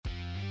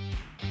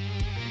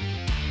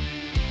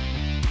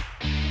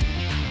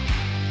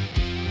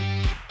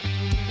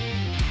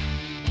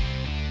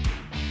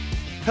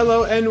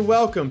Hello and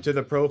welcome to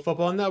the Pro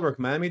Football Network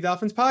Miami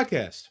Dolphins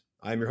Podcast.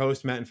 I'm your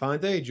host, Matt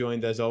Infante,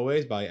 joined as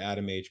always by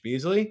Adam H.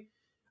 Beasley.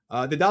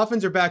 The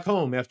Dolphins are back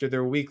home after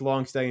their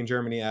week-long stay in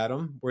Germany,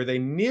 Adam, where they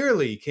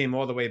nearly came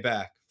all the way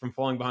back from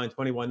falling behind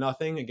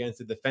 21-0 against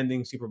the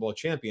defending Super Bowl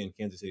champion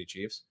Kansas City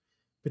Chiefs.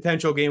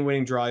 Potential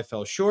game-winning drive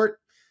fell short.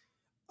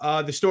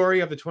 The story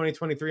of the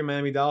 2023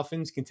 Miami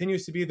Dolphins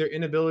continues to be their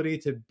inability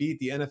to beat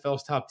the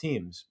NFL's top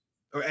teams,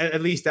 or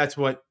at least that's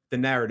what the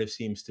narrative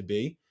seems to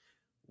be.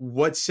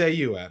 What say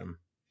you, Adam?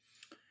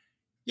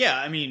 Yeah,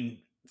 I mean,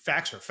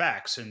 facts are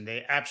facts, and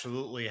they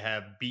absolutely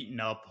have beaten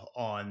up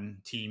on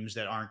teams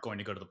that aren't going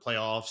to go to the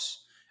playoffs.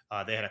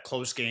 They had a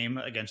close game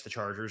against the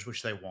Chargers,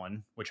 which they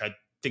won, which I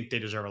think they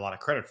deserve a lot of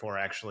credit for,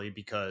 actually,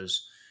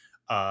 because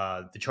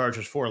the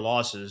Chargers' 4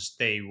 losses,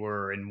 they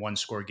were in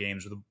one-score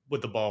games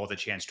with the ball with a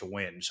chance to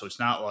win. So it's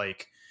not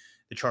like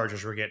the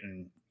Chargers were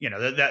getting,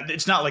 that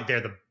it's not like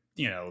they're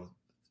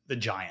the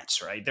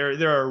Giants, right?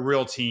 They're a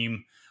real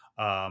team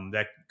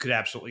that could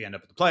absolutely end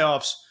up in the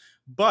playoffs,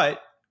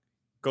 but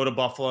go to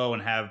Buffalo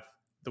and have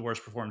the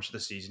worst performance of the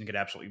season, get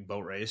absolutely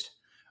boat raced.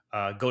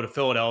 Go to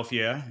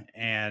Philadelphia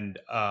and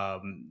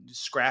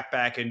scrap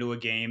back into a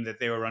game that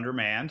they were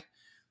undermanned.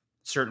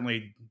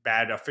 Certainly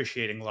bad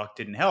officiating luck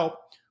didn't help,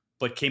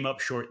 but came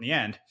up short in the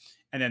end.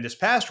 And then this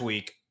past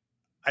week,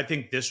 I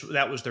think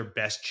that was their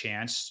best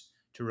chance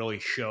to really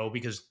show,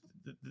 because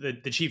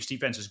the Chiefs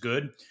defense is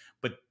good,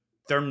 but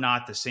they're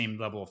not the same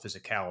level of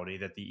physicality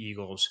that the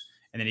Eagles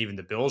and then even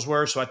the Bills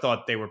were. So I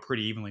thought they were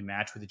pretty evenly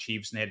matched with the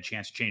Chiefs, and they had a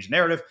chance to change the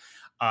narrative.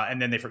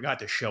 And then they forgot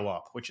to show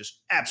up, which is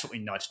absolutely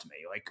nuts to me.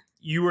 Like,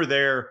 you were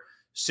there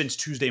since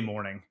Tuesday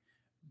morning,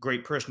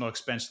 great personal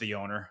expense to the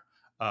owner,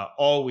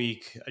 all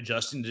week,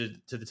 adjusting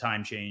to the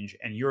time change,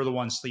 and you're the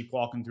one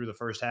sleepwalking through the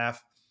first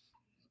half.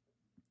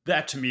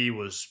 That to me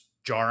was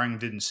jarring,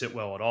 didn't sit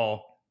well at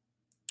all.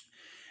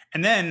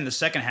 And then the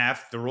second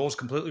half, the roles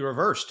completely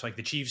reversed. Like,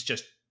 the Chiefs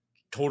just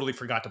totally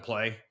forgot to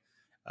play.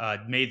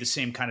 Made the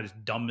same kind of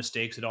dumb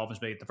mistakes the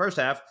Dolphins made in the first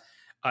half,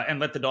 and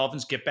let the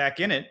Dolphins get back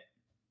in it.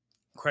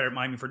 Credit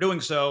Miami for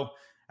doing so,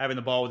 having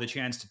the ball with a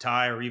chance to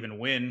tie or even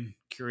win.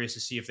 Curious to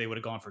see if they would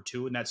have gone for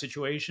 2 in that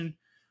situation.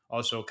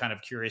 Also kind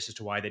of curious as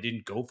to why they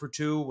didn't go for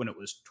 2 when it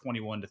was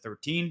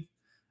 21-13.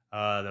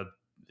 The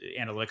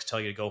analytics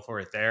tell you to go for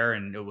it there,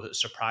 and it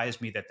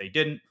surprised me that they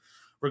didn't.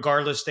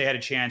 Regardless, they had a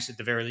chance at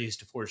the very least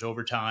to force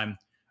overtime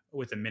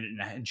with a minute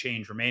and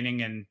change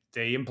remaining, and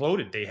they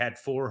imploded. They had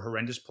 4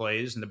 horrendous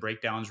plays, and the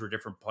breakdowns were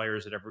different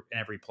players in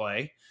every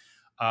play.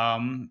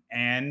 And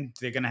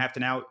they're going to have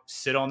to now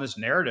sit on this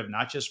narrative,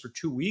 not just for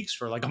 2 weeks,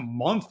 for like a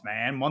month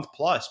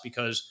plus,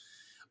 because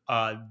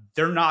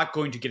they're not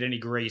going to get any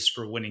grace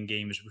for winning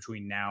games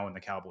between now and the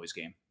Cowboys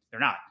game. They're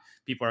not.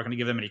 People aren't going to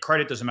give them any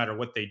credit. Doesn't matter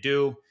what they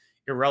do.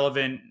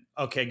 Irrelevant.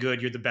 Okay,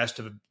 good. You're the best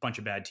of a bunch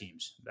of bad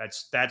teams.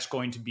 That's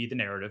going to be the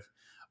narrative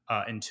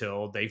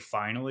until they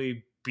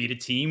finally beat a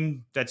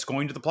team that's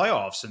going to the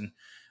playoffs. And,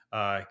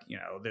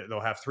 they'll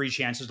have 3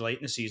 chances late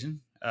in the season.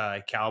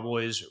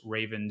 Cowboys,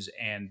 Ravens,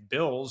 and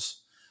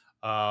Bills.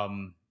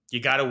 You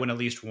got to win at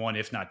least 1,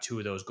 if not 2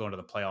 of those going to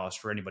the playoffs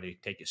for anybody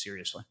to take you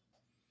seriously.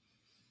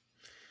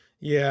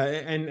 Yeah,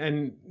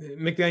 and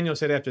McDaniel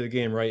said after the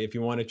game, right, if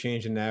you want to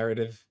change the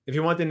narrative, if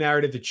you want the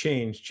narrative to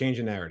change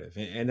the narrative.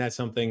 And that's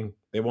something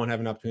they won't have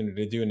an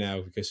opportunity to do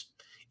now, because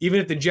even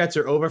if the Jets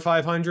are over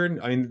 500,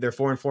 I mean, they're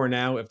 4-4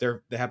 now. If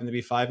they happen to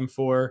be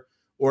 5-4,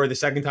 or the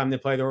second time they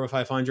play, they're over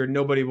 500,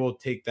 nobody will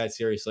take that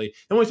seriously.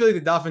 I almost feel like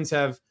the Dolphins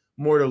have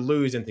more to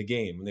lose in the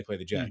game when they play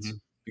the Jets,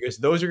 because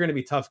those are going to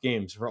be tough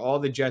games for all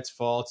the Jets'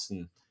 faults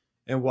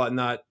and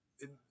whatnot.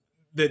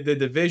 The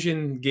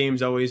division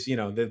games always,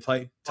 they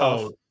play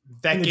tough.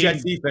 The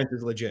Jets' defense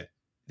is legit.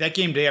 That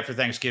game day after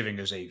Thanksgiving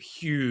is a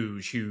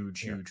huge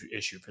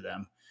issue for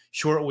them.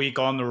 Short week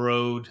on the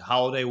road,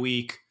 holiday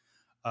week,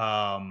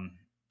 and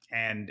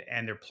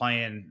they're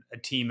playing a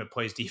team that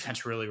plays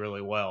defense really,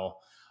 really well.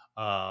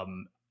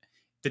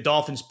 The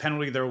Dolphins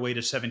penalty their way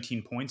to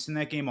 17 points in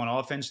that game on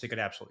offense, they could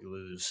absolutely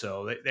lose.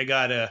 So they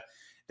gotta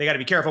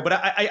be careful. But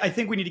I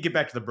think we need to get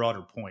back to the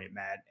broader point,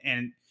 Matt.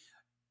 And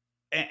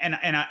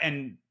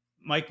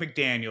Mike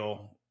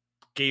McDaniel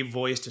gave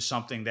voice to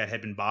something that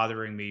had been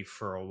bothering me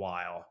for a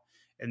while.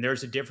 And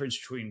there's a difference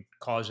between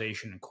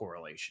causation and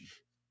correlation.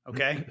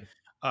 Okay.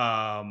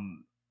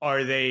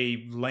 Are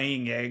they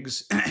laying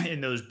eggs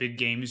in those big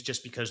games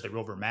just because they're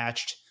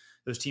overmatched?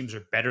 Those teams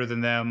are better than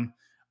them.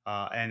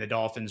 And the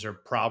Dolphins are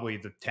probably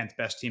the 10th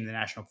best team in the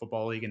National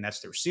Football League, and that's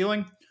their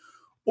ceiling.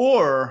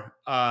 Or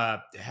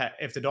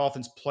if the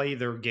Dolphins play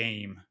their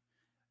game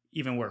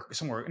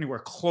anywhere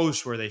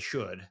close where they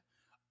should,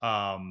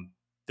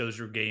 those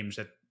are games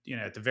that,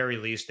 at the very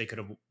least, they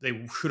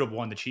should have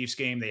won the Chiefs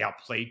game. They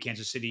outplayed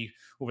Kansas City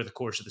over the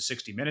course of the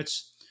 60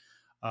 minutes.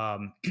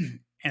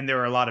 And there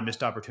are a lot of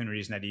missed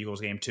opportunities in that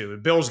Eagles game too. The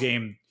Bills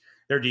game,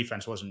 their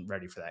defense wasn't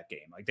ready for that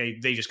game. Like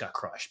they just got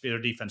crushed. Their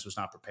defense was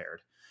not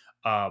prepared.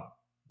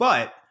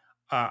 But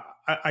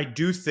I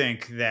do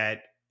think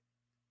that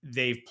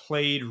they've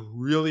played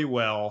really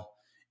well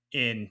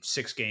in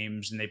 6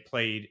 games, and they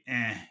played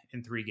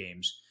in 3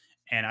 games.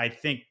 And I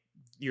think,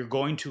 you're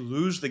going to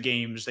lose the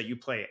games that you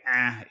play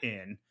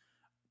in,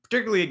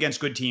 particularly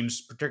against good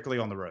teams,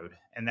 particularly on the road.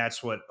 And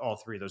that's what all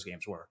three of those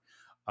games were.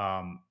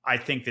 I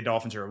think the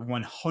Dolphins are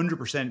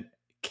 100%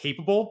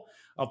 capable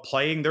of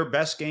playing their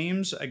best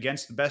games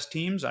against the best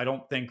teams. I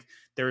don't think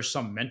there's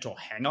some mental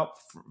hangup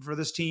for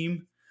this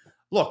team.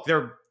 Look,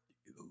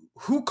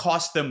 who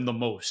cost them the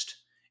most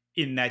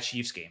in that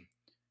Chiefs game?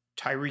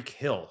 Tyreek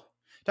Hill.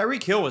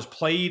 Tyreek Hill has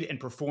played and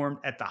performed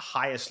at the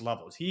highest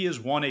levels. He has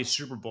won a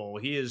Super Bowl.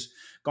 He has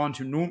gone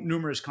to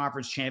numerous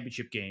conference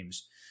championship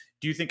games.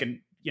 Do you think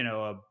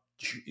a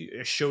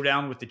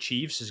showdown with the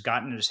Chiefs has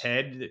gotten in his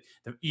head?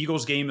 The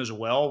Eagles game as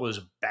well was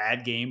a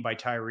bad game by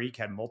Tyreek,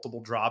 had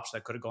multiple drops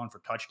that could have gone for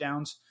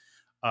touchdowns.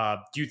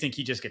 Do you think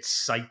he just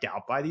gets psyched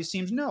out by these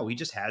teams? No, he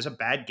just has a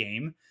bad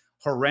game.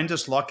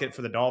 Horrendous luck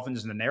for the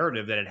Dolphins, and the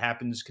narrative that it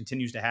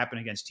continues to happen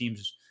against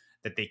teams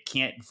that they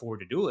can't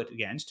afford to do it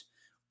against.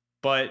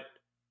 But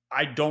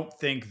I don't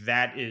think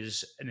that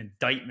is an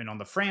indictment on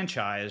the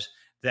franchise,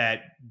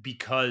 that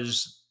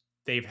because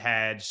they've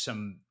had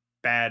some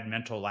bad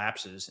mental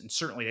lapses, and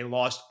certainly they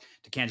lost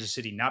to Kansas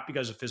City, not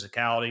because of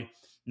physicality,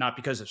 not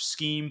because of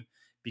scheme,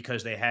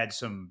 because they had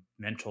some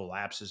mental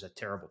lapses at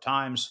terrible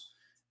times.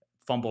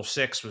 Fumble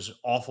 6 was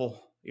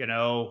awful,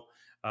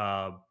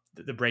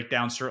 the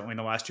breakdown certainly in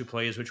the last two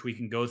plays, which we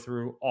can go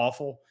through,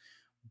 awful.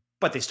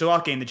 But they still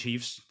outgained the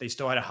Chiefs. They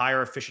still had a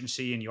higher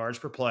efficiency in yards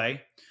per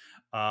play.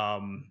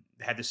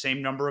 Had the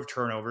same number of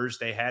turnovers.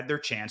 They had their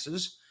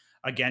chances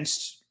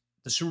against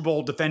the Super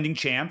Bowl defending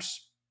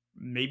champs,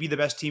 maybe the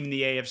best team in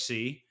the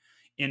AFC,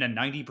 in a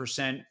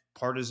 90%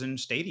 partisan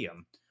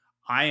stadium.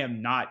 I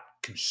am not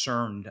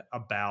concerned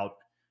about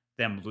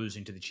them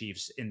losing to the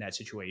Chiefs in that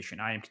situation.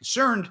 I am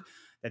concerned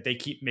that they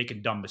keep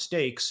making dumb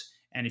mistakes.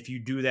 And if you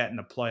do that in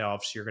the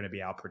playoffs, you're going to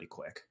be out pretty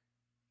quick.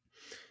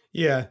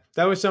 Yeah,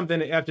 that was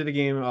something after the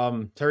game.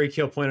 Tyreek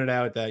Hill pointed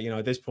out that,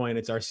 at this point,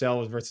 it's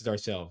ourselves versus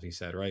ourselves, he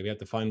said, right? We have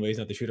to find ways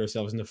not to shoot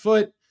ourselves in the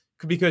foot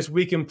because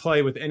we can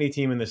play with any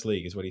team in this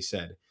league, is what he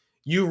said.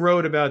 You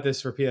wrote about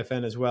this for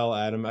PFN as well,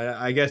 Adam.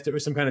 I guess there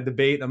was some kind of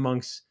debate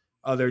amongst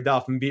other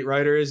Dolphin beat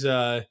writers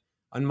on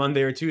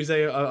Monday or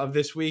Tuesday of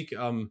this week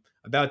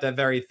about that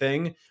very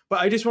thing. But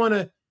I just want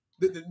to,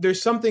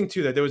 there's something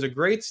to that. There was a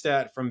great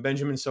stat from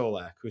Benjamin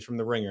Solak, who's from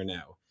The Ringer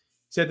now,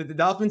 said that the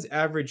Dolphins'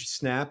 average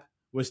snap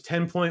was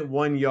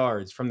 10.1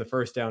 yards from the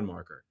first down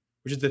marker,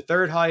 which is the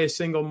third highest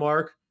single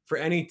mark for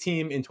any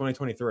team in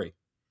 2023.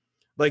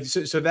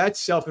 So that's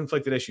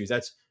self-inflicted issues.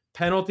 That's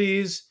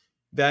penalties.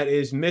 That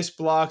is missed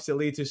blocks that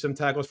lead to some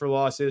tackles for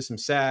losses, some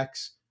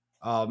sacks.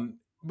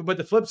 But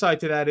the flip side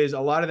to that is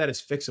a lot of that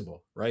is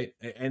fixable, right?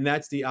 And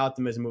that's the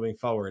optimism moving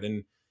forward.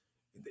 And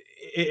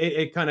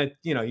it kind of,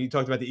 you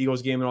talked about the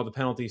Eagles game and all the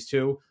penalties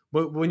too.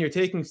 But when you're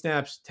taking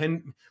snaps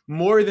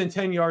more than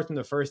 10 yards from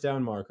the first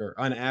down marker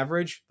on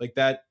average, like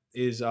that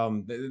is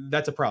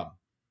that's a problem.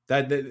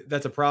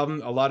 That's a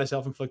problem. A lot of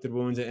self-inflicted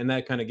wounds, and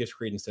that kind of gives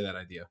credence to that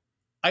idea.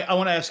 I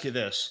want to ask you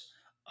this.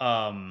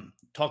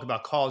 Talk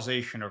about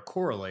causation or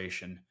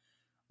correlation.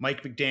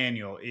 Mike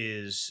McDaniel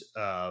is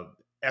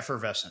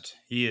effervescent.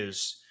 He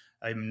is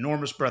an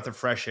enormous breath of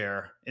fresh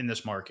air in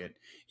this market.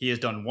 He has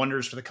done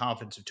wonders for the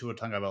confidence of Tua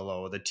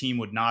Tagovailoa. The team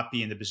would not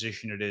be in the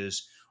position it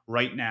is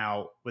right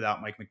now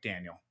without Mike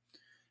McDaniel.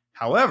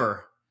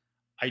 However,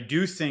 I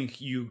do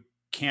think you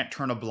can't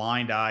turn a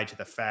blind eye to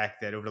the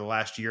fact that over the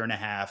last year and a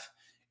half,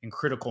 in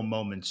critical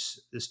moments,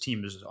 this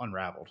team has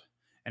unraveled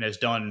and has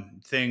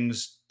done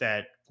things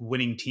that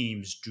winning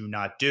teams do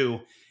not do.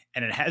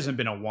 And it hasn't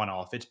been a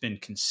one-off. It's been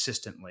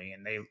consistently.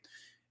 And they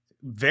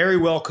very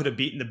well could have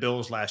beaten the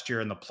Bills last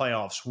year in the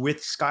playoffs with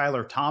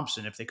Skylar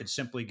Thompson if they could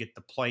simply get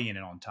the play in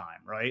on time,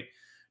 right?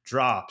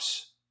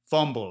 Drops,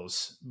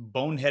 fumbles,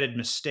 boneheaded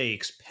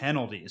mistakes,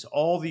 penalties,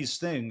 all these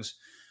things.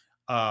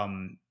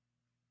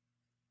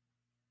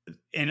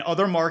 In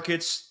other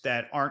markets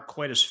that aren't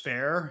quite as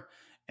fair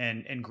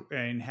and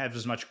have give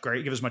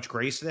as much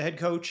grace to the head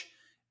coach,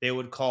 they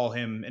would call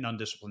him an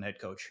undisciplined head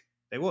coach.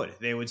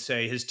 They would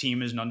say his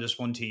team is an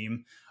undisciplined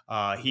team.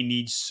 He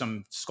needs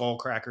some skull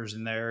crackers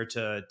in there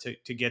to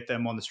get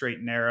them on the straight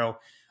and narrow.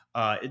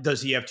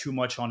 Does he have too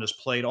much on his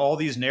plate? All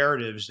these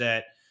narratives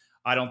that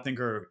I don't think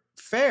are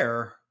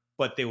fair,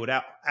 but they would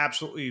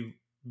absolutely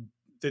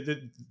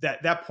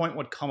that point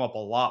would come up a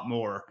lot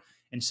more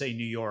in, say,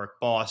 New York,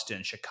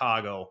 Boston,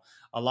 Chicago,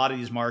 a lot of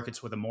these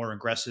markets with a more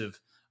aggressive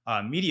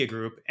media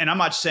group. And I'm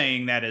not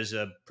saying that as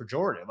a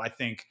pejorative. I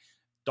think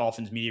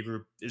Dolphins media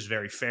group is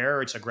very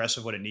fair. It's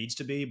aggressive what it needs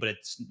to be, but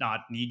it's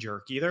not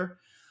knee-jerk either.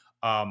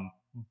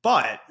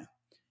 But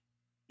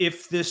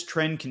if this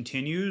trend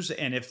continues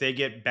and if they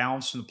get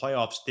bounced in the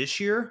playoffs this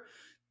year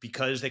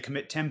because they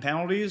commit 10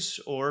 penalties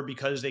or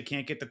because they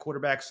can't get the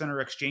quarterback-center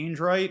exchange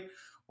right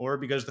or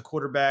because the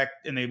quarterback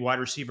and the wide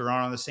receiver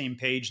aren't on the same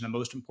page in the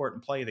most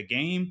important play of the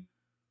game,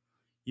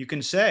 you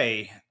can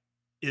say,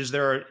 is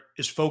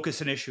focus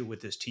an issue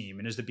with this team?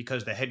 And is it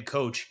because the head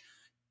coach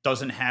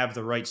doesn't have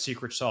the right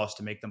secret sauce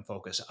to make them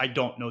focus? I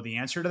don't know the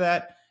answer to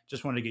that.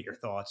 Just wanted to get your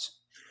thoughts.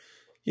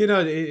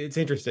 It's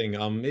interesting.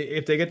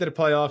 If they get to the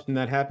playoffs and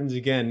that happens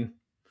again,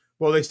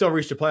 Well, they still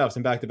reached the playoffs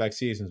in back-to-back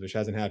seasons, which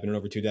hasn't happened in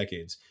over 2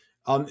 decades.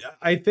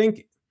 I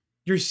think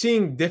you're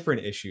seeing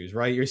different issues,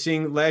 right? You're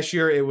seeing last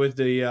year it was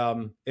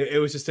it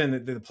was just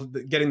in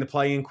getting the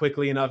play in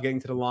quickly enough,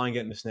 getting to the line,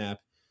 getting the snap.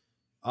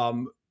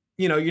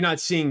 You're not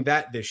seeing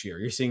that this year.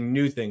 You're seeing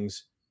new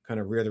things kind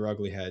of rear their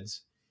ugly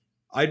heads.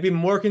 I'd be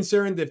more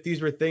concerned if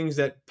these were things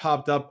that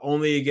popped up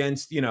only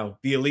against, the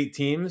elite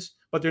teams,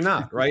 but they're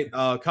not, right?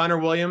 Connor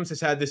Williams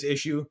has had this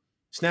issue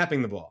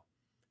snapping the ball.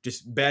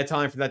 Just bad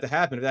time for that to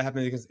happen. If that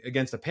happened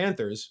against the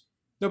Panthers,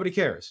 nobody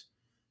cares.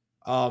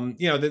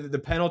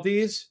 The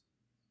penalties,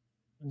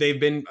 they've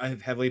been a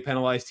heavily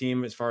penalized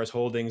team as far as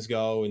holdings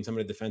go and some of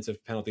the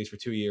defensive penalties for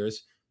 2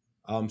 years.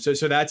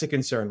 So that's a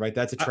concern, right?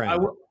 That's a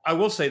trend. I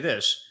will say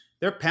this.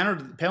 Their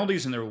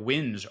penalties and their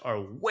wins are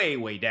way,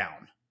 way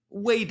down.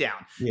 Way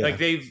down. Yeah. Like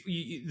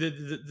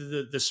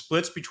the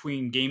splits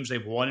between games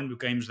they've won and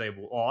games they've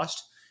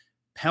lost,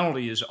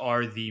 penalties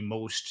are the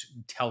most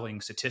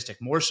telling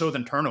statistic, more so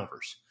than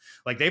turnovers.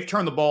 Like they've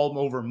turned the ball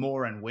over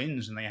more in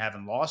wins than they have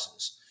in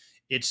losses.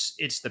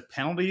 It's the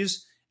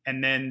penalties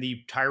and then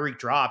the Tyreek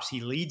drops. He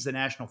leads the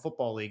National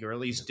Football League, or at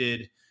least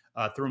did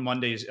through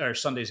Monday's or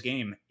Sunday's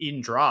game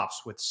in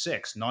drops with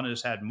 6. None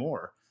has had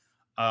more.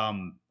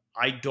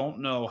 I don't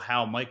know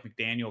how Mike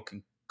McDaniel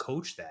can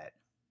coach that,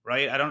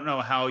 right? I don't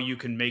know how you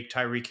can make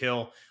Tyreek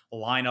Hill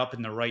line up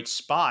in the right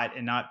spot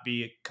and not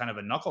be kind of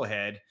a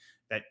knucklehead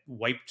that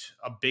wiped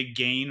a big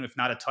gain, if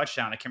not a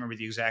touchdown. I can't remember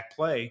the exact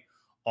play,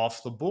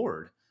 off the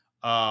board.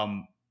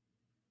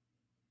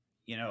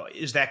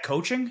 Is that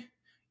coaching?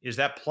 Is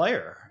that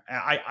player?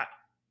 I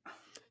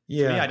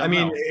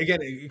mean,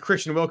 again,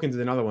 Christian Wilkins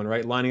is another one,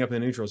 right? Lining up in the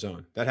neutral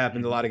zone. That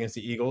happened a lot against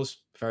the Eagles,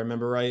 if I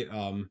remember right.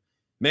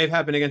 May have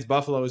happened against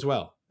Buffalo as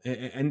well.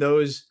 And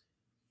those,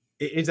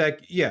 is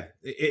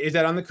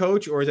that on the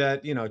coach, or is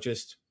that,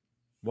 just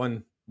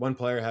one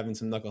player having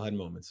some knucklehead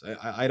moments?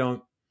 I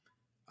don't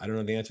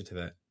know the answer to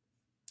that.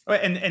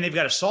 And they've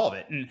got to solve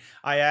it. And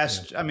I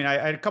asked, I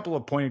had a couple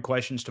of pointed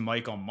questions to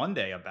Mike on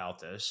Monday about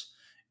this,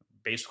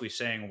 basically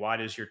saying, why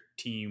does your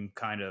team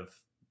kind of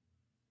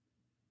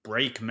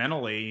break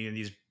mentally in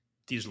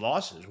these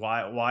losses?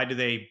 Why do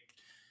they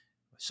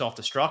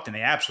self-destruct? And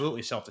they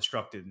absolutely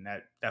self-destructed in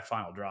that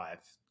final drive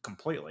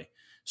completely.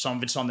 Some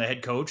of it's on the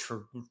head coach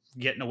for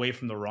getting away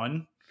from the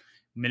run.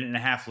 Minute and a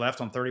half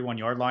left on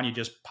 31-yard line. You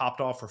just popped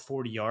off for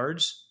 40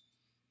 yards.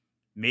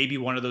 Maybe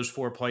one of those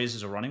 4 plays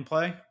is a running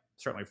play.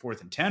 Certainly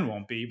 4th and 10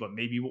 won't be, but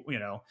maybe,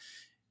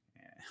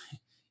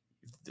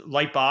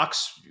 light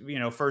box,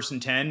 1st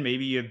and 10,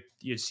 maybe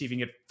you see if you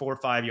can get 4 or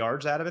 5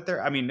 yards out of it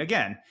there. I mean,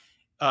 again,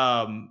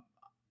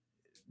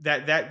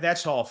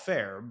 that's all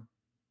fair,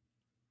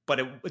 but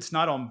it's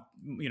not on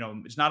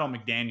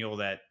McDaniel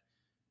that,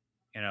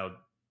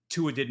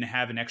 Tua didn't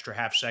have an extra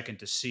half second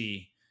to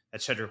see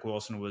that Cedric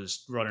Wilson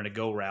was running a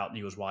go route and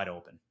he was wide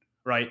open,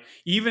 right?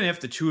 Even if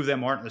the two of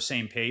them aren't on the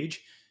same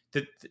page,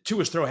 the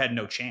Tua's throw had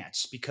no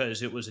chance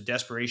because it was a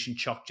desperation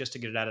chuck just to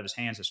get it out of his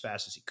hands as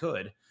fast as he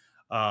could.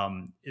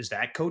 Is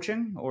that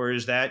coaching, or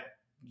is that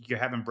you're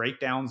having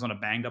breakdowns on a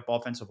banged up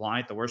offensive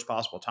line at the worst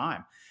possible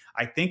time?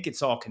 I think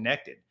it's all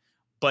connected,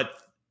 but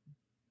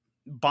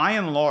by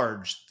and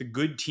large, the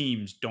good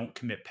teams don't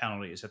commit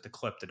penalties at the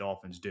clip the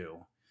Dolphins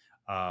do.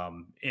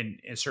 And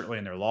certainly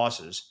in their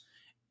losses.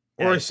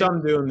 Or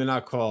some do and they're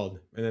not called.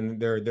 And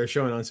then they're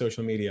showing on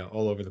social media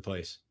all over the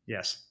place.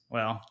 Yes.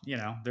 Well,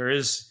 there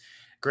is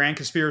grand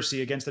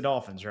conspiracy against the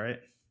Dolphins, right?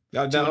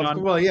 There's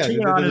real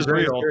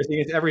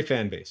against every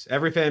fan base.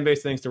 Every fan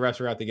base thinks the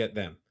refs are out to get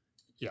them.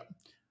 Yeah.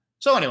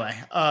 So anyway,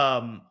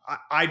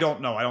 I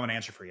don't know. I don't have an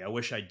answer for you. I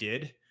wish I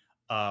did.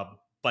 But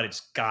it's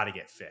got to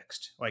get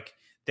fixed. Like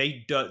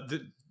if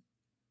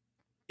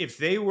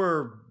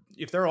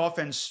their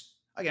offense,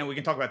 again, we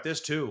can talk about this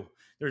too.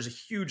 There's a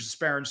huge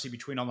disparity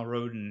between on the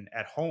road and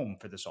at home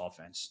for this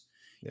offense.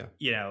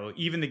 Yeah.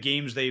 Even the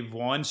games they've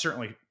won,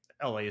 certainly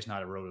LA is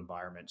not a road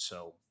environment,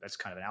 so that's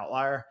kind of an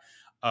outlier.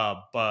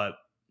 But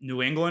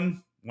New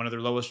England, one of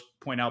their lowest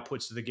point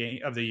outputs of the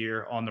game of the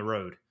year on the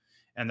road.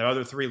 And their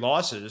other 3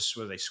 losses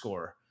where they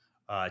score.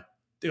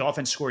 The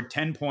offense scored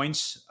 10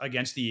 points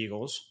against the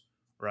Eagles,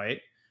 right?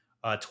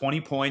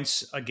 20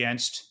 points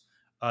against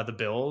the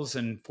Bills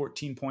and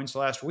 14 points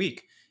last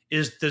week.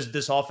 Does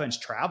this offense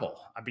travel?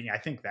 I mean, I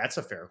think that's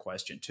a fair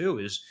question too.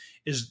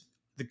 Is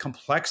the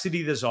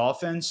complexity of this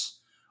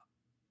offense,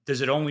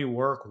 does it only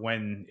work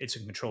when it's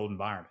a controlled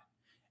environment?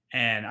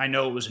 And I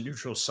know it was a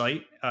neutral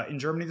site in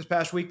Germany this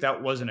past week.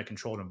 That wasn't a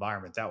controlled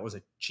environment. That was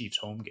a Chiefs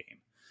home game.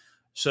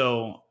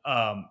 So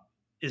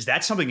is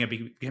that something that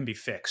can be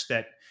fixed?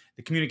 That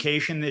the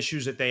communication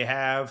issues that they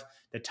have,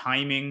 the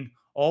timing,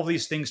 all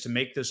these things to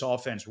make this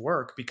offense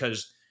work,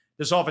 because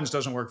this offense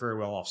doesn't work very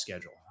well off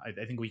schedule. I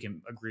think we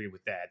can agree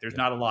with that. There's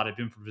not a lot of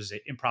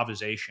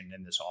improvisation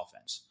in this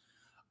offense.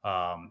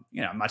 I'm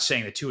not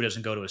saying that Tua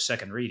doesn't go to a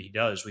second read. He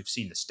does. We've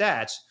seen the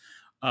stats.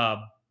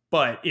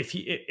 But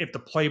if the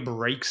play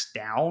breaks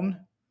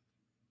down,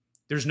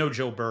 there's no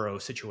Joe Burrow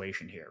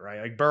situation here,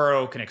 right? Like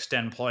Burrow can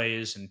extend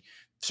plays, and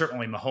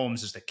certainly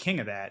Mahomes is the king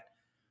of that.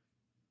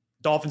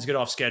 Dolphins get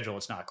off schedule.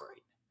 It's not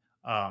great.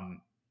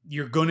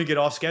 you're going to get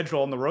off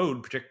schedule on the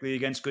road, particularly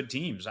against good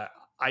teams.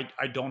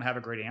 I don't have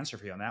a great answer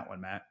for you on that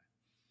one, Matt.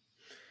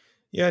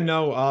 Yeah,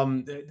 no.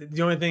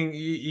 The only thing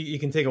you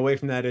can take away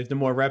from that is the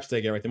more reps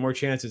they get, right? The more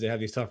chances they have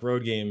these tough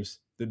road games,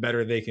 the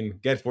better they can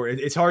get for it.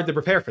 It's hard to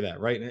prepare for that,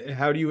 right?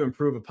 How do you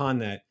improve upon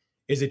that?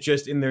 Is it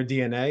just in their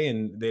DNA,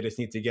 and they just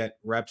need to get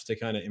reps to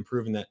kind of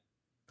improve in that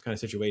kind of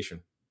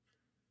situation?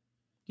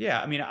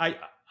 Yeah, I mean,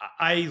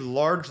 I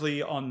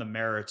largely on the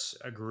merits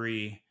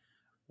agree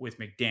with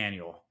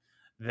McDaniel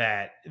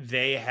that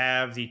they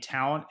have the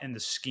talent and the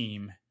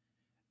scheme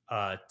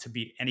to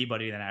beat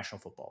anybody in the National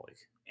Football League.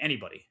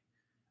 Anybody.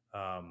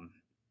 Um,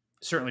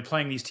 Certainly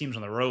playing these teams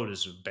on the road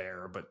is a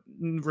bear, but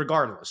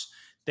regardless,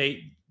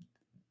 they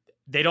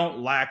don't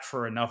lack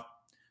for enough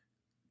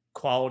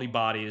quality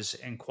bodies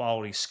and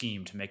quality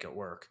scheme to make it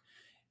work.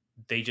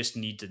 They just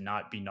need to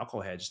not be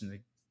knuckleheads in the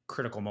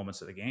critical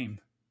moments of the game.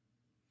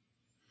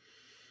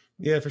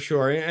 Yeah, for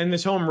sure. And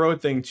this home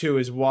road thing too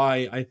is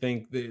why I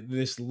think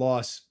this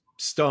loss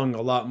stung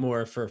a lot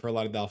more for a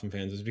lot of Dolphin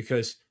fans, is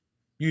because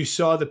you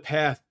saw the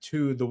path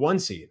to the 1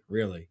 seed,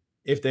 really,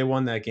 if they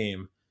won that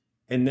game.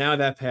 And now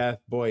that path,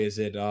 boy, is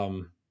it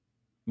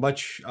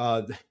much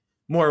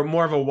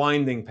more of a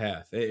winding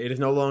path. It is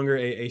no longer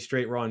a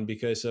straight run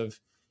because of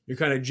you're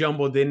kind of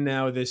jumbled in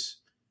now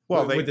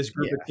Well, with this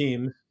group yeah. of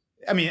teams.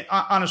 I mean,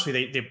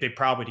 honestly, they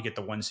probably to get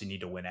the 1 seed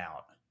need to win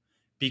out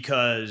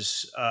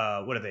because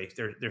what are they?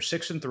 They're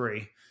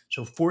 6-3,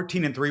 so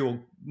 14-3 will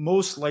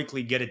most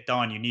likely get it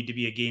done. You need to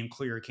be a game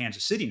clear of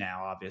Kansas City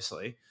now,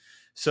 obviously.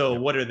 So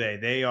Yep. what are they?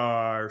 They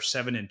are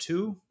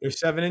 7-2. They're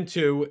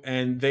 7-2,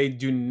 and they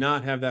do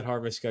not have that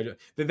harvest schedule.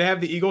 They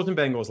have the Eagles and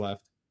Bengals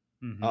left,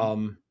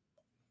 Mm-hmm.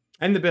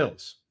 And the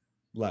Bills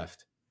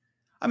left.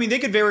 I mean, they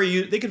could very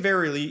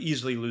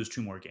easily lose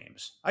 2 more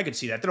games. I could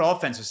see that. Their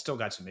offense has still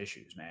got some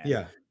issues, man.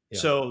 Yeah.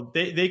 So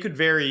they could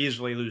very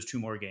easily lose 2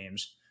 more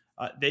games.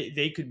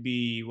 They could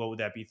be, what would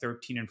that be,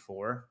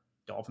 13-4.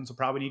 Dolphins will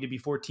probably need to be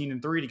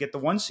 14-3 to get the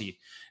 1 seed.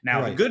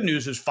 Now, The good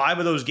news is 5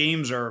 of those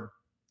games are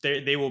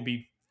they will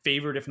be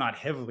favored, if not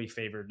heavily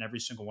favored, in every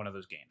single one of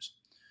those games.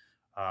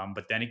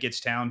 But then it gets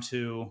down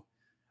to,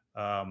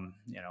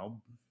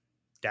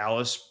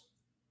 Dallas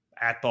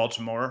at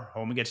Baltimore,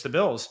 home against the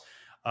Bills.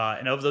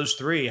 And of those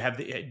 3,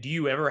 do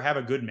you ever have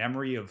a good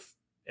memory of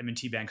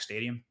M&T Bank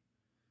Stadium?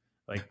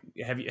 Like,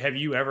 have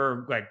you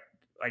ever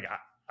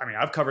I mean,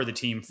 I've covered the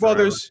team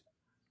forever.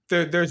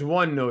 Well, there's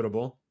one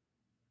notable,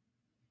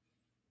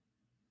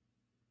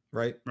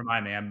 right?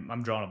 Remind me,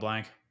 I'm drawing a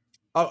blank.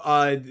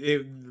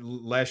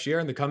 Last year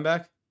in the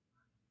comeback.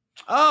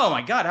 Oh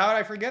my God, how did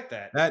I forget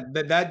that?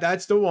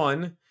 That's the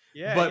one.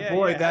 Yeah, but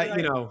boy, yeah. how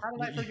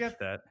did I forget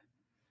that?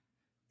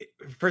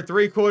 For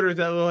 3 quarters,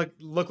 that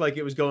looked like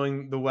it was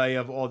going the way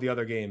of all the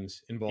other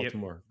games in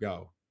Baltimore. Yep.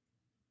 Go.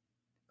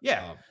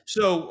 Yeah.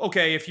 So,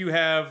 okay, if you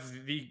have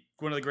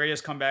one of the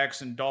greatest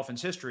comebacks in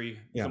Dolphins history,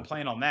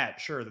 complain on that,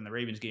 sure, then the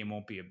Ravens game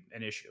won't be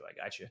an issue. I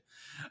got you.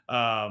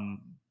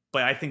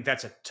 But I think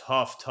that's a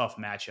tough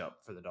matchup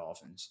for the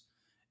Dolphins.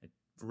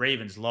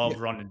 Ravens love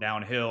running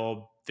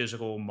downhill,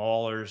 physical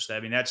maulers. I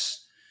mean,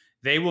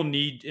 they will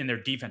need, and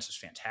their defense is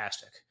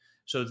fantastic.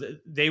 So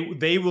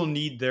they will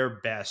need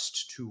their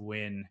best to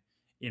win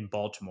in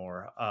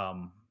Baltimore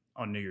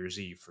on New Year's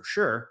Eve for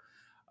sure.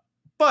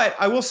 But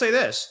I will say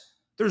this.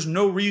 There's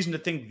no reason to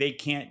think they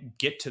can't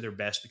get to their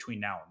best between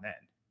now and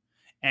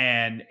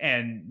then.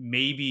 And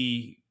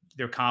maybe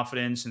their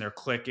confidence and their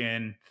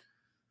clicking.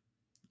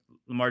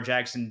 Lamar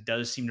Jackson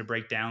does seem to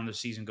break down as the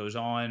season goes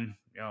on.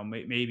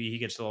 Maybe he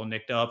gets a little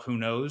nicked up. Who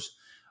knows?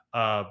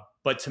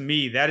 But to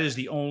me, that is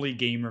the only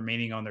game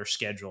remaining on their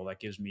schedule that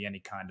gives me any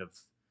kind of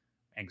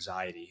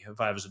anxiety if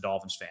I was a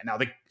Dolphins fan. Now,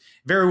 they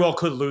very well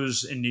could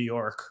lose in New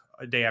York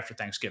a day after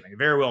Thanksgiving. They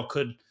very well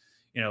could,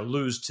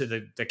 lose to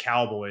the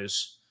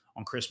Cowboys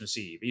on Christmas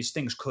Eve. These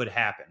things could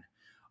happen.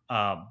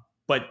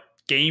 But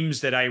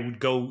games that I would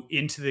go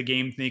into the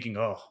game thinking,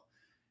 oh,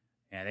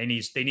 man, they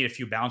need a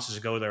few bounces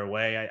to go their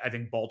way. I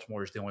think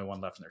Baltimore is the only one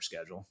left in their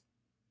schedule.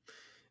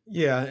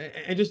 Yeah,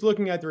 and just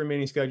looking at the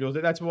remaining schedules,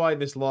 that's why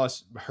this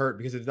loss hurt,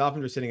 because the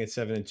Dolphins were sitting at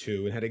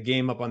 7-2 and had a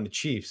game up on the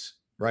Chiefs,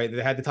 right?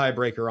 They had the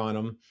tiebreaker on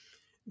them.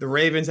 The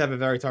Ravens have a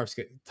very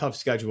tough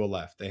schedule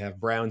left. They have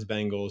Browns,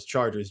 Bengals,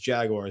 Chargers,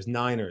 Jaguars,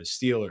 Niners,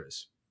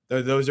 Steelers.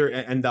 Those are,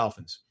 and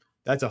Dolphins.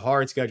 That's a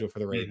hard schedule for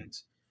the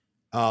Ravens.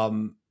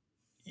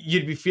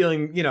 You'd be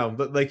feeling,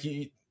 like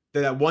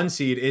that 1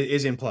 seed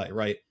is in play,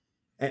 right?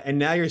 And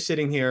now you're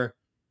sitting here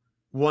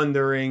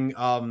wondering,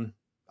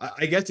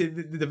 I guess the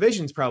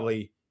division's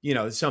probably,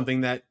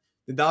 something that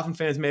the Dolphin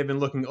fans may have been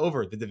looking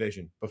over the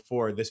division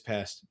before this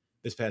past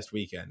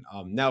weekend.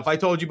 Now, if I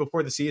told you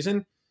before the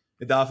season,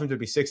 the Dolphins would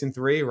be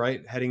 6-3,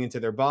 right, heading into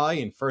their bye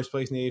in first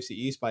place in the AFC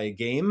East by a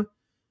game,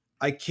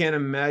 I can't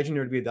imagine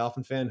there would be a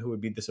Dolphin fan who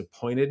would be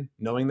disappointed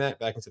knowing that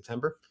back in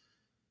September.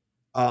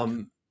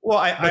 Well,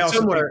 I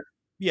also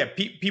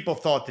think, people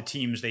thought the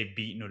teams they've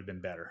beaten would have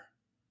been better,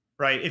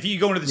 right? If you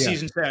go into the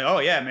season saying, "Oh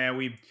yeah, man,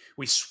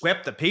 we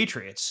swept the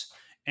Patriots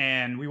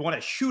and we won a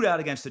shootout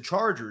against the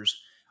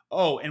Chargers,"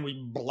 Oh, and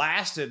we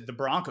blasted the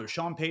Broncos.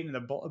 Sean Payton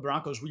and the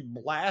Broncos, we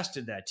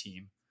blasted that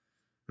team.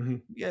 Mm-hmm.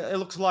 Yeah, it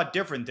looks a lot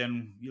different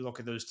than you look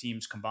at those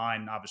teams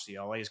combined. Obviously,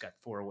 LA's got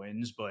 4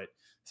 wins, but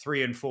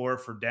 3-4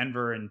 for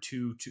Denver and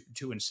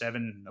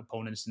 2-7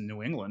 opponents in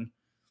New England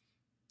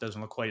doesn't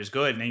look quite as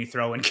good. And then you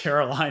throw in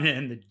Carolina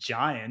and the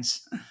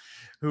Giants,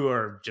 who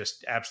are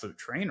just absolute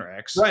train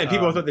wrecks. Right, and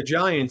people thought the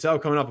Giants,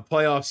 coming up a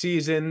playoff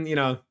season,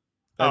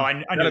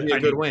 that'd be a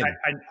good win.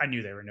 I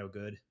knew they were no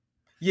good.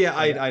 Yeah,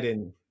 I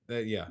didn't.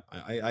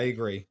 I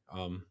agree.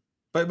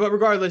 But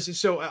regardless,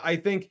 so I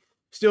think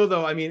still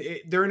though, I mean,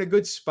 they're in a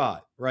good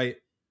spot, right?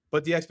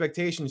 But the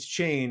expectations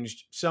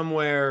changed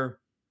somewhere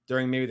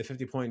during maybe the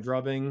 50-point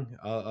drubbing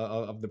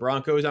of the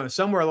Broncos.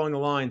 Somewhere along the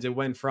lines, it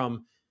went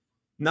from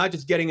not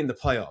just getting in the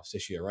playoffs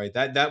this year, right?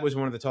 That was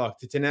one of the talk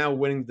to now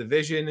winning the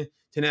division,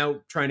 to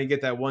now trying to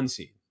get that 1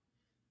 seed.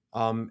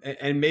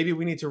 And maybe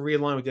we need to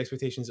realign what the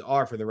expectations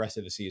are for the rest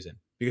of the season,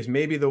 because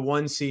maybe the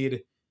 1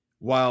 seed,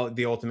 while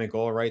the ultimate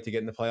goal, right, to get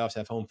in the playoffs,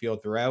 have home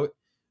field throughout.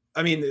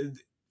 I mean,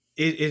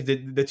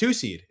 the 2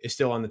 seed is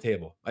still on the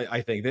table. I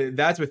think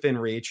that's within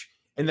reach,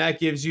 and that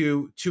gives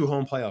you 2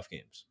 home playoff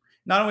games.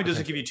 Not only does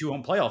it give you 2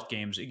 home playoff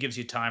games, it gives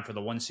you time for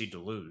the 1 seed to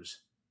lose.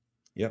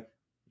 Yep.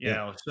 You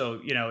know,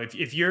 so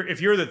if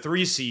you're the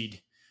 3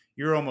 seed,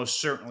 you're almost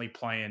certainly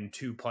playing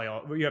 2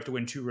 playoff. You have to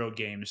win 2 road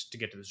games to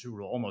get to the Super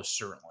Bowl, almost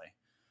certainly.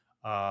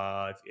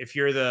 If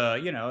you're the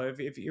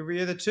if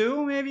you're the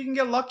 2, maybe you can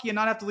get lucky and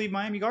not have to leave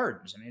Miami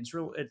Gardens. I mean,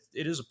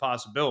 it is a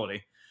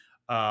possibility.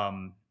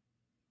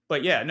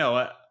 But yeah,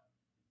 no.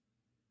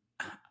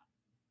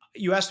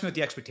 You asked me what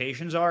the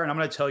expectations are, and I'm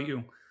going to tell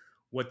you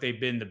what they've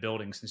been in the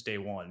building since day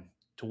one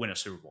to win a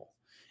Super Bowl.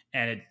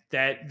 And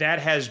that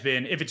has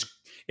been,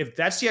 if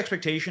that's the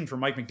expectation for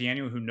Mike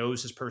McDaniel, who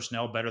knows his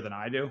personnel better than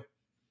I do,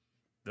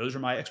 those are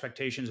my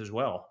expectations as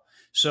well.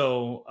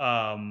 So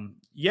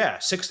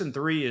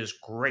 6-3 is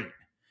great.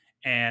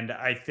 And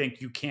I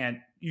think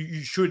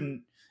you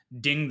shouldn't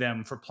ding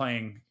them for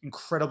playing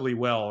incredibly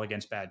well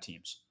against bad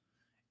teams.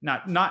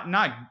 Not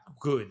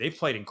good. They've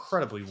played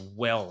incredibly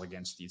well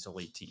against these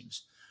elite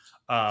teams.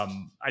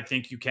 I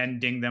think you can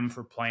ding them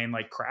for playing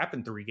like crap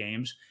in 3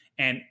 games.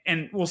 And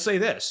we'll say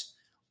this,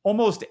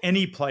 almost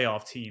any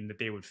playoff team that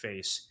they would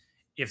face,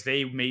 if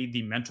they made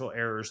the mental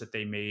errors that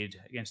they made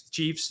against the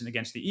Chiefs and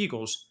against the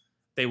Eagles,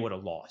 they would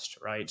have lost,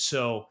 right?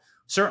 So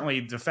certainly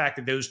the fact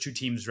that those 2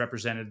 teams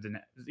represented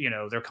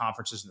their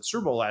conferences in the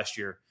Super Bowl last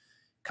year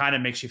kind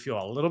of makes you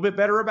feel a little bit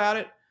better about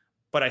it.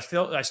 But I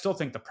still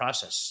think the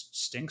process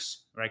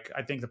stinks, right?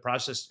 I think the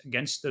process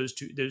against those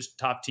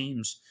top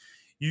teams,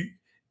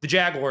 the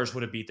Jaguars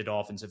would have beat the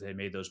Dolphins if they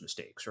made those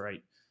mistakes,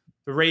 right?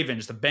 The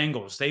Ravens, the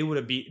Bengals, they would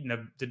have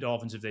beaten the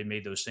Dolphins if they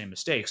made those same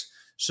mistakes.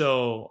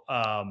 So,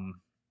 I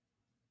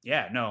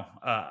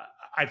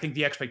think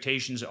the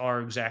expectations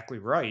are exactly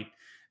right,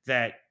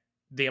 that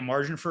the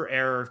margin for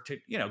error to,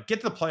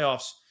 get to the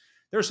playoffs.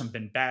 There's some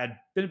bad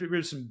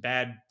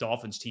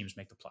Dolphins teams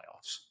make the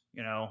playoffs,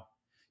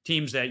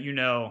 teams that,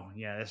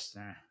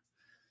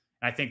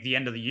 I think the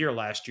end of the year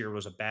last year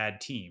was a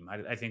bad team.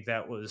 I think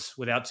that was,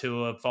 without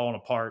Tua falling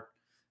apart,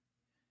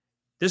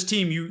 this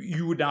team,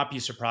 you would not be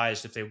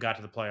surprised if they got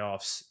to the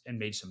playoffs and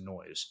made some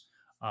noise.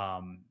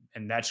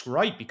 And that's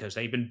right, because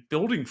they've been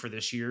building for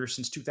this year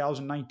since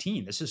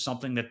 2019. This is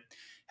something that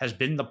has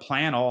been the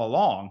plan all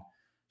along.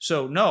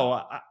 So,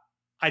 no,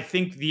 I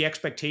think the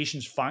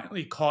expectations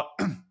finally caught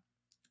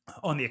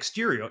on the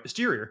exterior,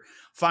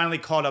 finally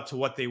caught up to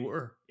what they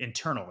were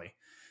internally.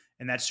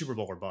 And that's Super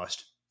Bowl or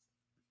bust.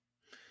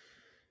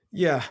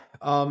 Yeah.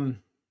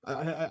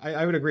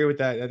 I would agree with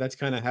that. That's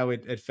kind of how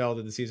it felt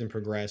as the season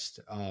progressed.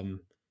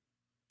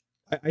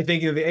 I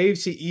think the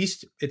AFC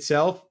East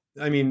itself,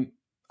 I mean,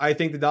 I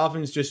think the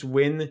Dolphins just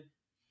win.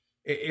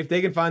 If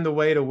they can find the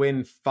way to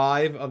win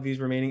 5 of these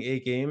remaining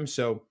 8 games,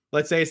 so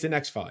let's say it's the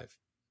next 5,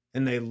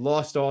 and they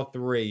lost all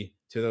 3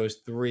 to those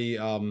 3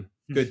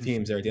 good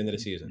teams there at the end of the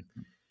season,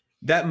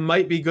 that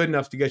might be good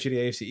enough to get you to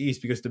the AFC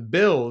East, because the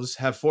Bills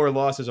have 4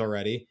 losses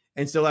already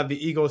and still have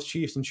the Eagles,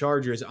 Chiefs, and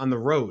Chargers on the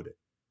road,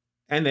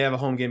 and they have a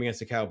home game against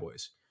the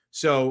Cowboys.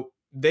 So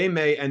they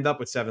may end up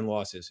with 7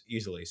 losses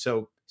easily.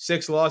 So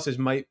 6 losses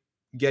might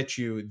get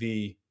you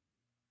the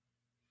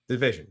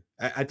division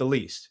at the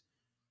least.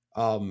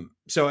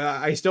 So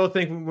I still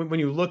think when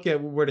you look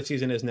at where the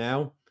season is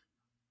now,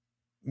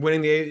 not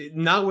winning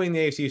the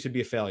AFC should be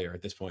a failure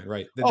at this point,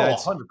 right?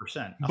 That's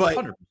 100%. But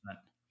 100%.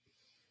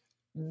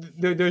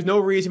 There's no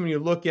reason when you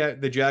look at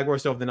the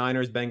Jaguars, still have the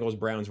Niners, Bengals,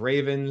 Browns,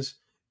 Ravens.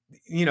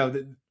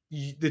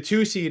 The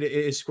 2 seed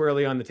is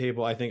squarely on the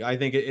table. I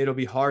think it'll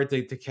be hard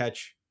to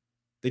catch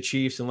the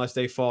Chiefs unless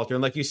they falter.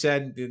 And like you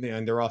said,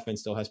 and their offense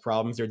still has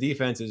problems. Their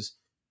defense is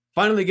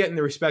finally getting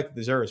the respect it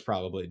deserves,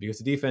 probably, because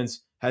the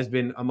defense has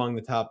been among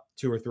the top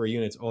 2 or 3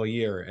 units all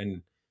year.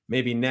 And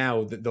maybe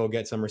now that they'll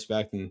get some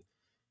respect. And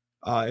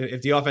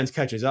if the offense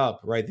catches up,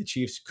 right, the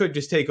Chiefs could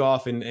just take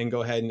off and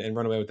go ahead and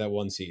run away with that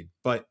 1 seed.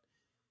 But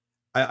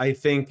I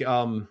think,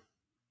 to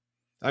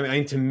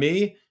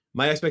me,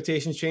 my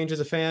expectations change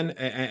as a fan,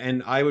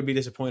 and I would be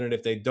disappointed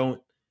if they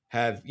don't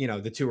have,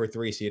 the 2 or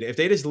 3 seed. If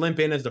they just limp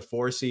in as the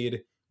 4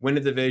 seed, win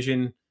the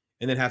division,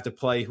 and then have to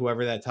play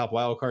whoever that top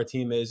wild card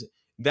team is,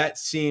 that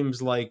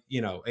seems like,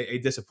 a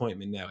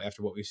disappointment now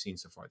after what we've seen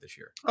so far this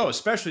year. Oh,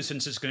 especially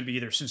since it's going to be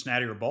either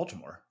Cincinnati or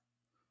Baltimore,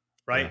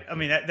 right? Yeah. I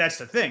mean, that's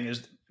the thing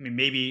is, I mean,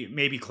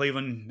 maybe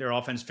Cleveland, their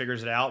offense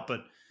figures it out,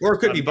 but Or it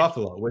could be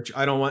Buffalo, which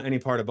I don't want any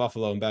part of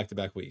Buffalo in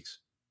back-to-back weeks.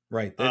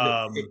 Right.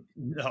 no,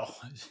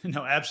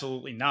 no,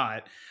 absolutely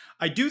not.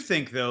 I do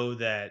think though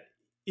that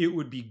it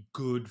would be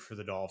good for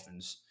the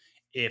Dolphins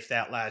if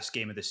that last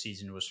game of the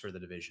season was for the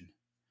division.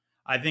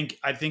 I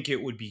think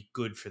it would be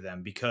good for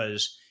them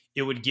because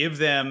it would give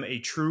them a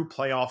true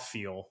playoff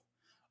feel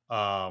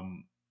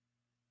um,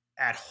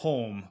 at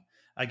home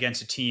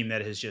against a team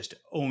that has just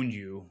owned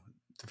you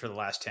for the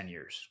last 10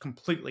 years,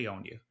 completely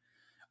owned you.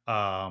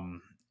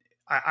 Um,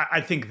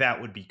 I think that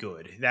would be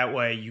good. That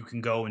way you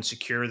can go and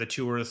secure the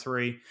 2 or the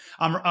 3.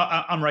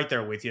 I'm right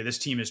there with you. This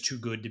team is too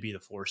good to be the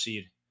 4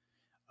 seed.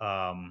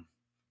 And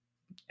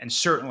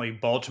certainly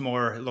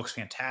Baltimore looks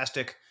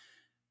fantastic.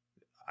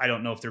 I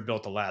don't know if they're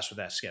built to last with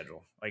that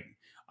schedule. Like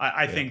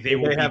I think they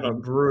will have a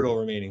brutal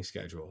remaining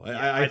schedule.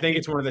 Yeah, I think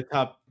it's one of the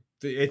top.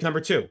 It's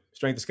number 2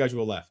 strength of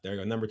schedule left. There you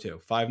go, number 2,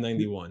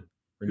 591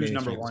 who's remaining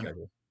number strength of 1?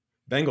 schedule.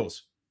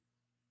 Bengals.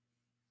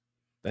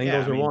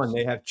 Yeah, Bengals are 1.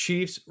 They have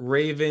Chiefs,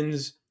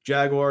 Ravens,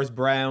 Jaguars,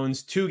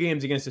 Browns, 2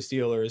 games against the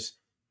Steelers,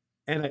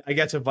 and I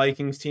guess a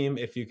Vikings team.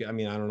 If you, I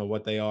don't know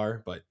what they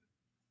are, but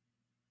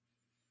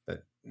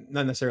that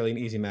not necessarily an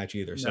easy match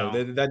either. So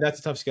No. that's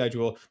a tough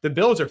schedule. The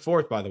Bills are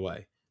 4th, by the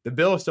way. The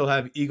Bills still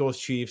have Eagles,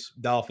 Chiefs,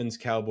 Dolphins,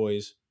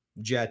 Cowboys,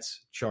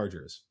 Jets,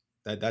 Chargers.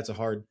 That's a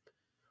hard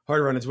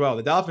run as well.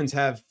 The Dolphins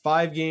have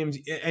 5 games,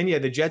 and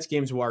the Jets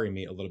games worry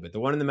me a little bit. The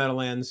one in the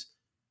Meadowlands,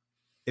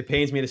 it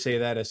pains me to say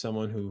that as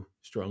someone who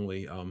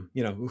strongly,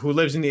 who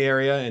lives in the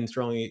area and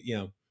strongly,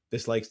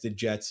 dislikes the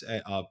Jets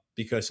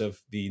because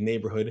of the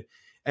neighborhood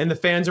and the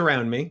fans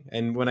around me.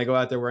 And when I go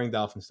out there wearing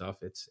Dolphin stuff,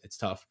 it's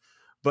tough.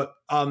 But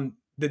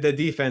the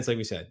defense, like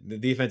we said, the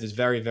defense is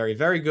very, very,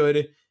 very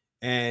good.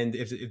 And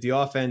if the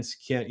offense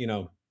can't,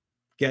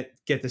 get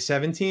to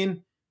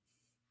 17,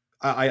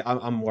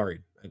 I'm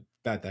worried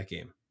about that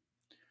game.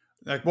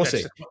 We'll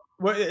see.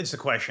 It's the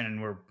question, and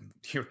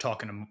you're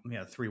talking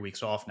 3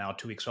 weeks off now,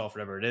 2 weeks off,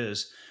 whatever it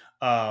is.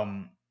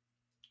 I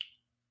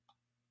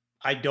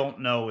don't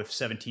know if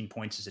 17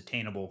 points is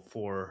attainable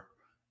for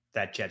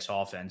that Jets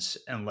offense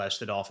unless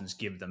the Dolphins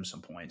give them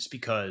some points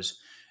because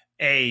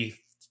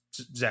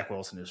Zach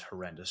Wilson is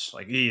horrendous.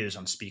 Like he is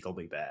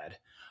unspeakably bad.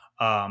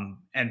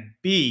 And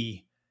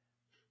B,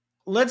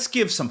 let's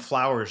give some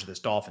flowers to this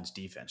Dolphins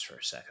defense for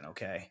a second.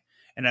 Okay.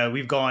 And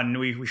we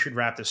should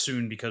wrap this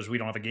soon because we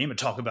don't have a game to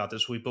talk about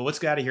this week, but let's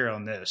get out of here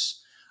on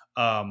this.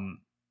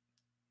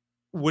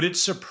 Would it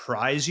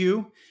surprise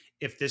you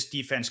if this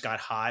defense got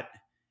hot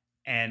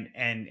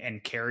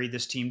and carried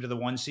this team to the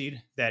 1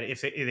 seed? That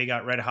if they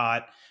got red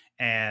hot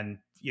and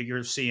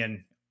you're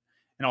seeing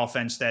an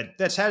offense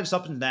that's had its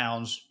ups and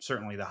downs,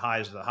 certainly the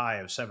highs of the high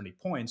of 70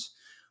 points,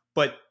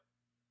 but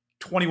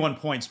 21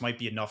 points might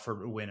be enough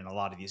for a win in a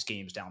lot of these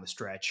games down the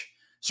stretch,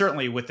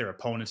 certainly with their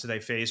opponents that they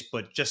face,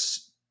 but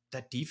just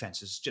that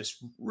defense is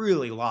just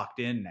really locked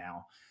in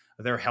now.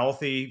 They're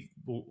healthy.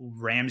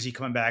 Ramsey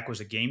coming back was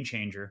a game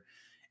changer.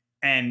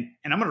 And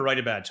I'm going to write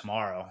about it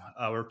tomorrow.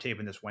 We're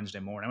taping this Wednesday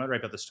morning. I'm going to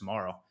write about this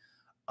tomorrow.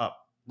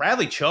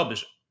 Bradley Chubb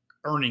is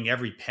earning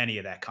every penny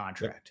of that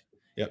contract.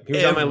 Yep. He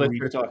was on my list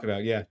to talk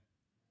about. Yeah.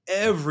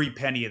 Every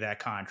penny of that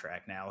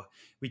contract. Now,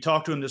 we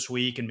talked to him this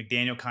week, and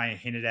McDaniel kind of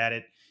hinted at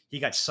it. He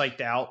got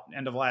psyched out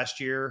end of last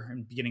year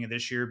and beginning of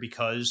this year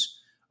because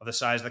of the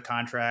size of the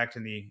contract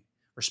and the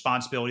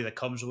responsibility that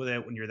comes with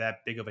it when you're that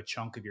big of a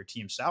chunk of your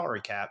team's salary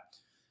cap.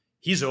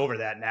 He's over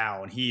that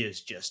now, and he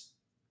is just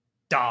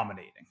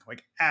dominating,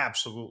 like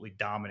absolutely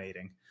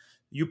dominating.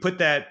 You put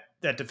that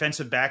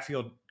defensive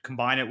backfield,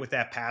 combine it with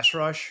that pass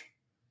rush,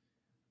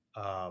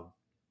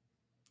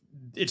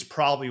 it's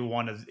probably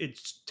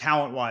it's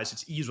talent-wise,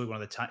 it's easily one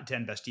of the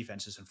 10 best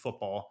defenses in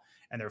football,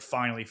 and they're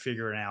finally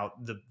figuring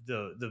out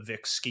the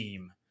Vic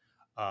scheme.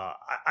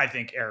 I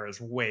think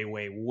Era's way,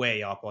 way,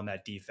 way up on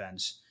that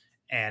defense.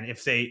 And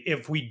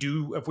if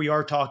we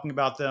are talking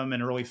about them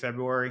in early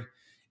February,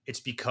 it's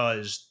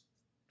because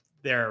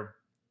they're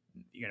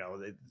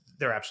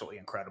absolutely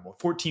incredible.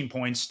 14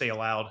 points they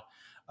allowed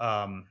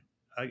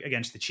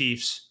against the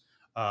Chiefs.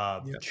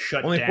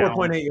 Shut only down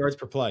 4.8 yards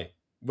per play,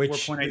 which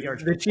 4.8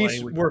 yards the per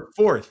Chiefs play, were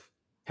 4th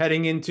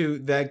heading into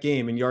that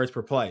game in yards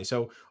per play.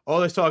 So all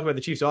this talk about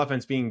the Chiefs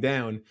offense being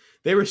down,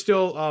 they were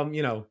still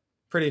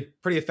pretty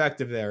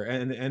effective there,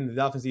 and the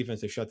Dolphins defense,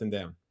 they shut them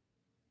down.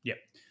 Yeah.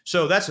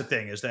 So that's the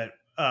thing is that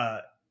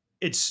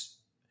it's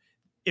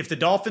if the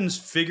Dolphins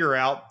figure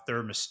out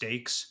their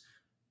mistakes,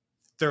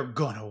 they're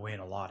going to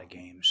win a lot of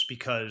games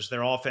because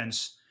their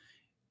offense,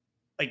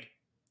 like,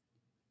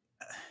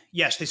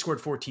 yes, they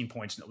scored 14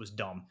 points and it was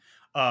dumb.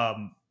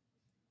 That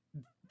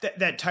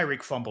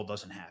Tyreek fumble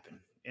doesn't happen.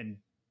 And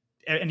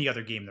any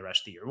other game the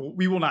rest of the year.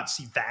 We will not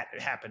see that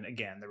happen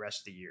again the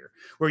rest of the year,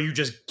 where you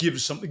just give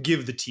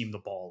the team the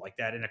ball like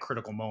that in a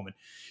critical moment.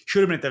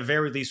 Should have been at the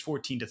very least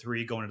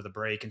 14-3 going into the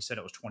break. Instead,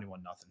 it was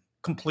 21-0.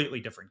 Completely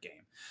different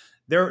game.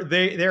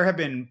 There have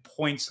been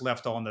points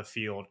left on the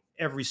field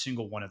every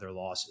single one of their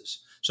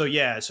losses. So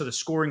the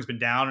scoring's been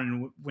down,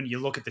 and when you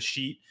look at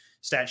the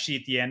stat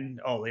sheet at the end,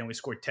 they only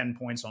scored 10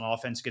 points on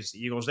offense against the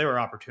Eagles. There were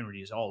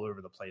opportunities all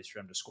over the place for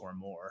them to score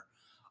more,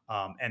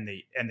 and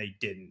they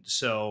didn't.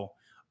 So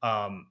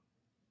I'm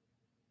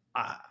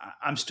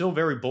still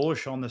very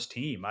bullish on this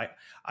team.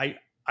 I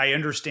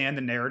understand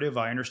the narrative.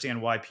 I understand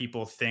why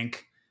people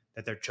think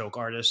that they're choke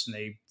artists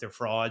and they're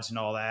frauds and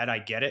all that. I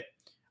get it.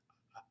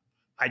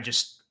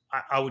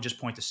 I would just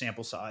point to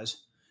sample size,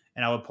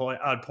 and I would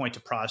point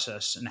to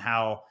process and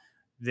how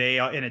they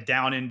are in a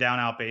down in, down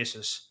out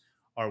basis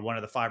are one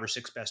of the 5 or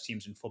 6 best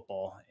teams in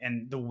football,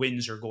 and the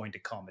wins are going to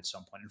come at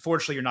some point.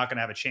 Unfortunately, you're not going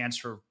to have a chance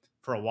for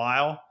a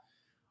while,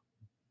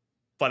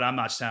 but I'm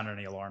not sounding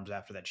any alarms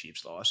after that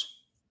Chiefs loss.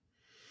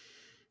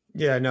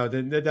 Yeah, no,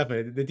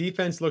 definitely. The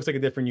defense looks like a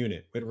different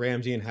unit with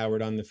Ramsey and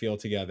Howard on the field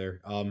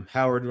together.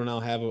 Howard will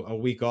now have a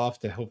week off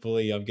to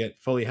hopefully get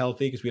fully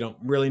healthy, because we don't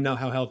really know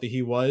how healthy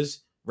he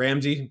was.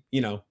 Ramsey,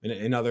 in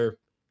another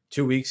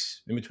 2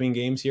 weeks in between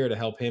games here to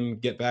help him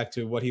get back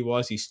to what he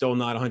was. He's still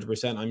not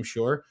 100%, I'm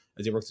sure,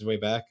 as he works his way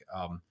back.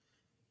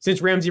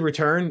 Since Ramsey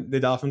returned,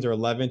 the Dolphins are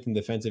 11th in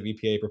defensive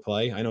EPA per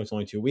play. I know it's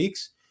only 2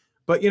 weeks,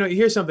 but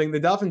here's something. The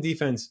Dolphin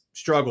defense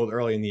struggled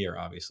early in the year,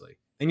 obviously,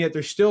 and yet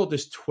they're still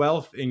just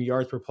 12th in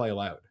yards per play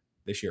allowed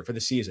this year for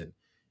the season.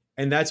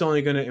 And that's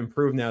only going to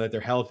improve now that they're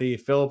healthy.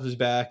 Phillips is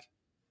back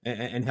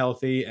and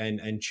healthy,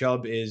 and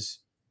Chubb is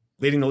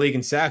leading the league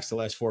in sacks the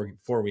last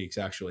four weeks,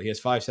 actually. He has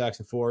 5 sacks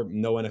in 4.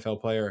 No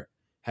NFL player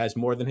has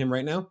more than him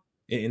right now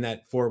in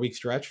that 4-week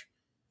stretch.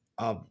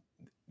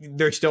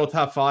 They're still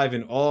top 5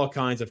 in all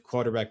kinds of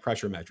quarterback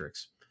pressure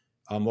metrics,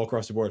 all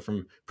across the board,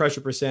 from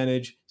pressure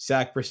percentage,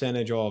 sack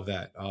percentage, all of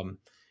that.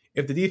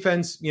 If the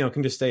defense,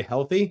 can just stay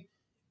healthy,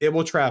 it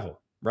will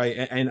travel,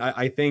 right? And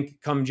I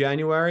think come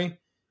January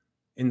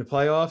in the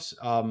playoffs,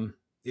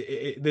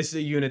 this is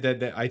a unit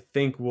that I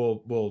think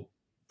will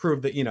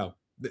prove that,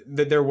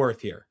 that they're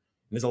worth here.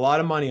 There's a lot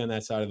of money on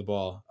that side of the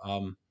ball.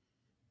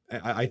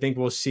 I think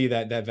we'll see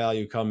that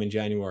value come in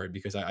January,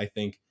 because I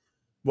think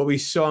what we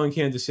saw in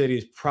Kansas City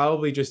is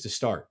probably just a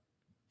start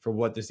for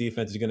what this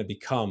defense is going to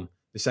become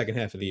the second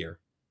half of the year.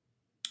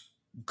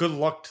 Good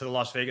luck to the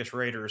Las Vegas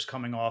Raiders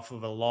coming off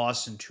of a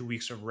loss and 2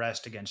 weeks of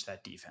rest against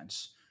that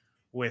defense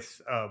with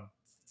a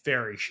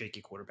very shaky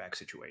quarterback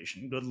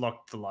situation. Good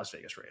luck to the Las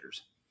Vegas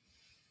Raiders.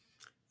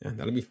 Yeah,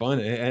 that'll be fun.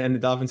 And the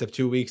Dolphins have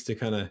 2 weeks to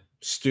kind of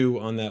stew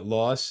on that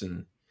loss,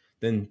 and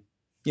then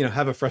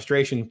have a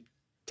frustration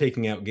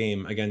taking out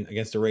game again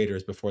against the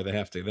Raiders before they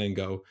have to then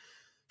go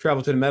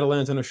travel to the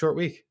Meadowlands on a short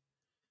week.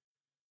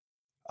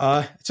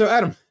 So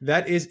Adam,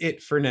 that is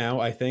it for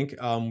now. I think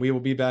we will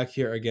be back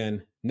here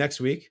again next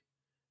week.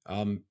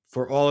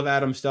 For all of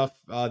Adam's stuff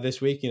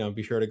this week,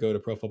 be sure to go to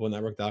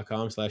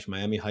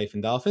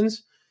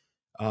profootballnetwork.com/Miami-Dolphins.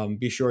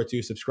 Be sure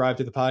to subscribe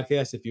to the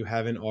podcast if you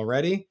haven't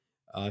already.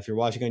 If you're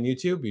watching on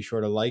YouTube, be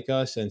sure to like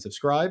us and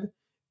subscribe.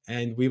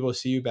 And we will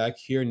see you back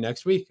here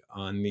next week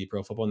on the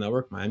Pro Football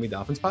Network Miami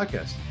Dolphins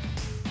Podcast.